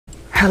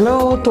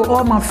Hello to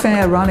all my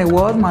fans around the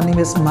world. My name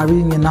is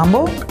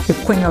Nyenabo, the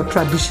queen of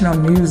traditional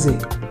music.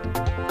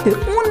 The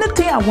only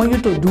thing I want you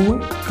to do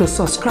to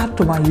subscribe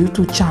to my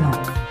YouTube channel.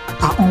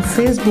 I'm on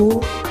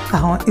Facebook,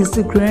 I'm on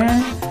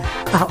Instagram,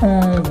 I'm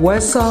on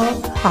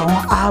WhatsApp, I'm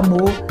on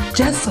Amo.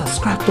 Just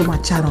subscribe to my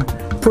channel.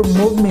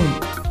 Promote me,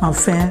 my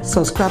fans.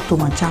 Subscribe to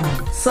my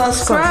channel.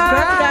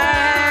 Subscribe,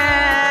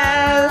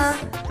 guys.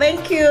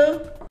 Thank you.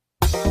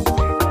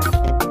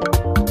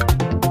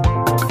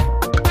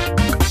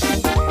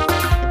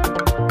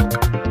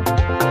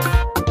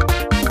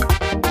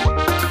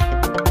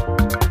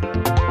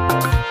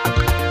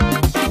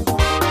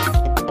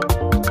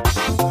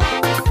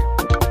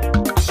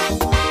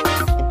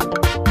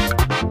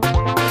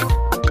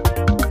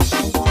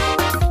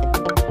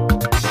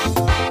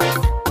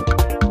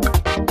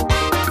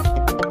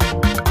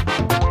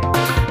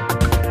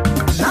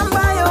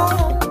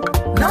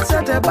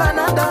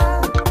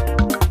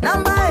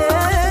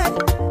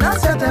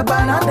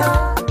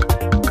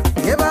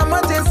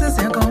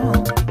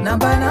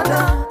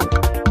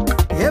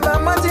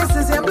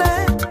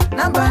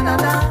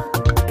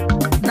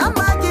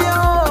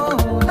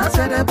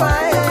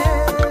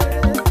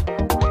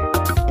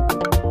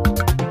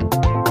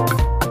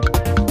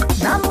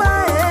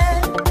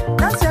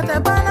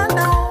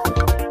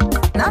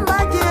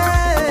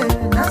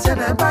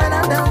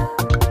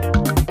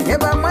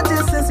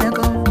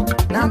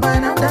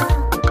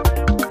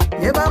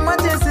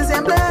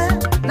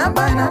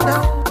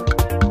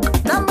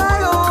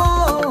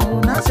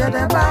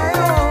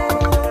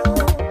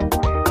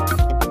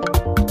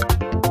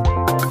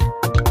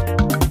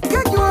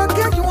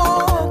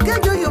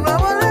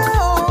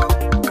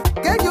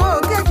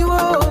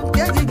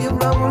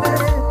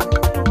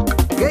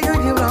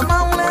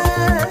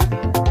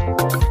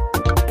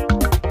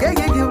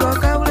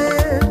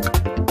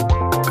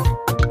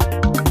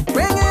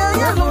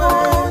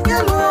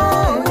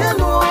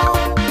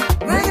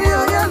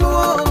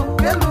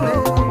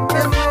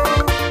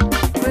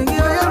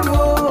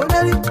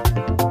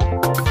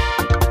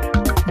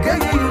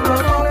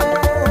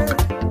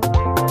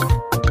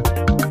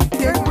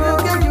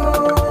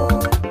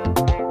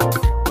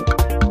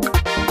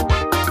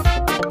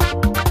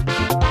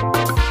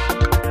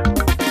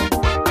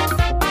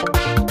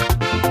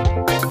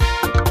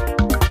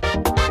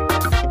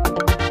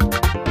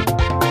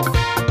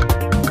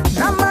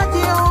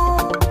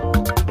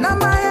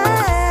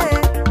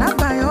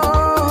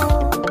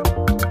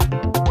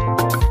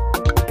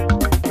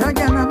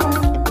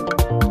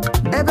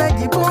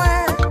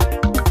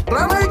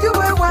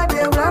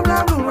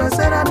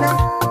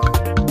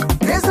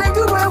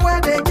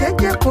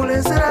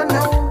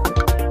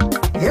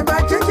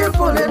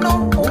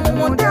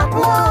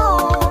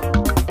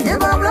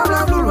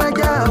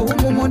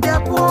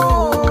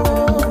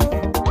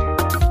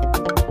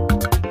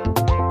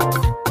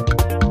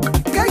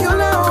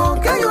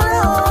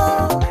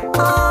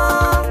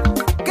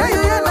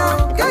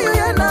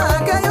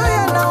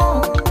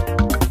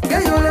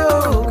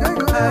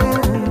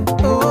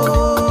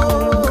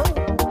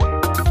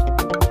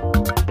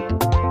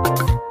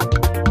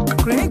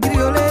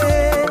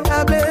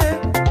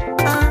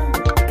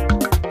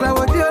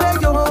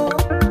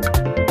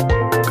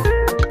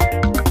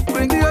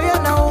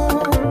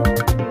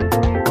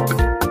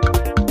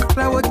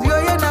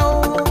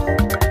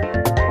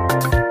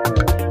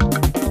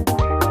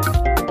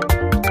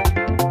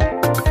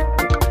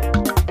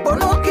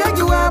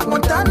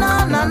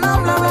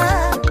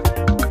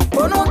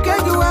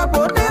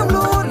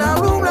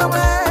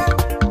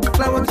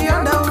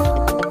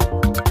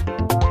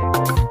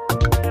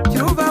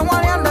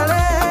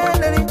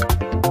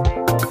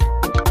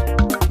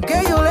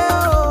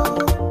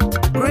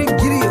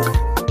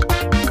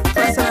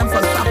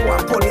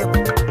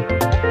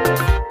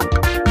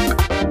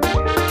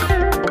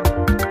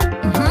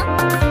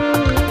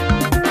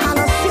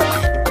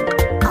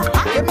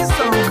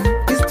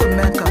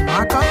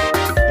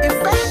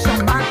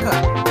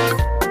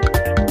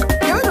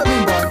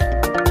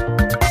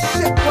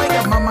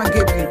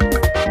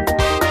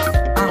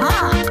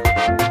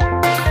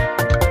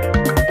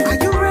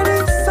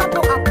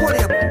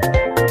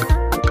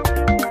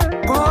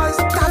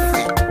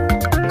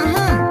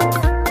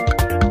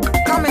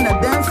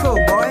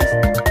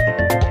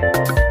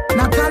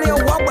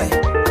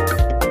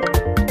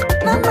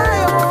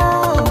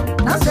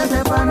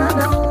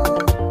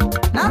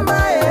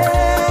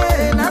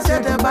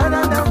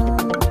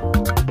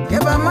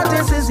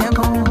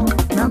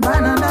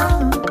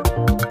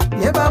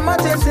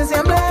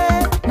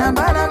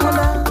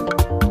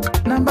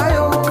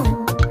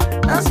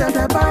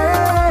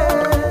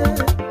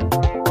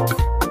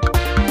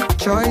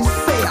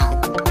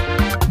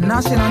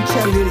 National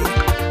cheerleading.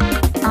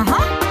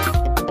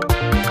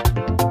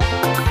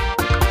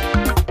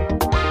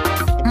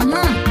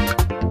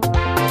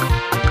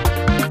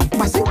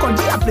 Basi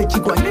konji aple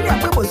chiko ini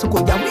ape bosuko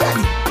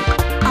jawiali.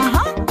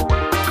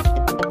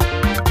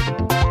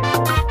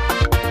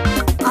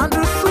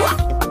 Andrew Sua.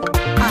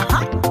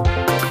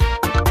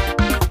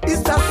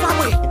 Isa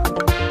Sawe.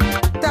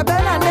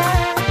 Tabela ne.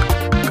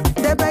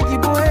 Debe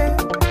jiboe.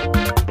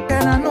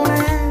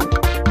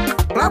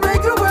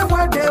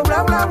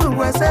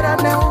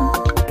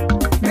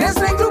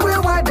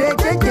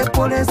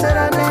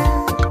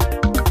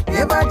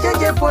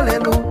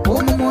 polelu,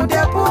 umumu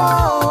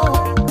depo.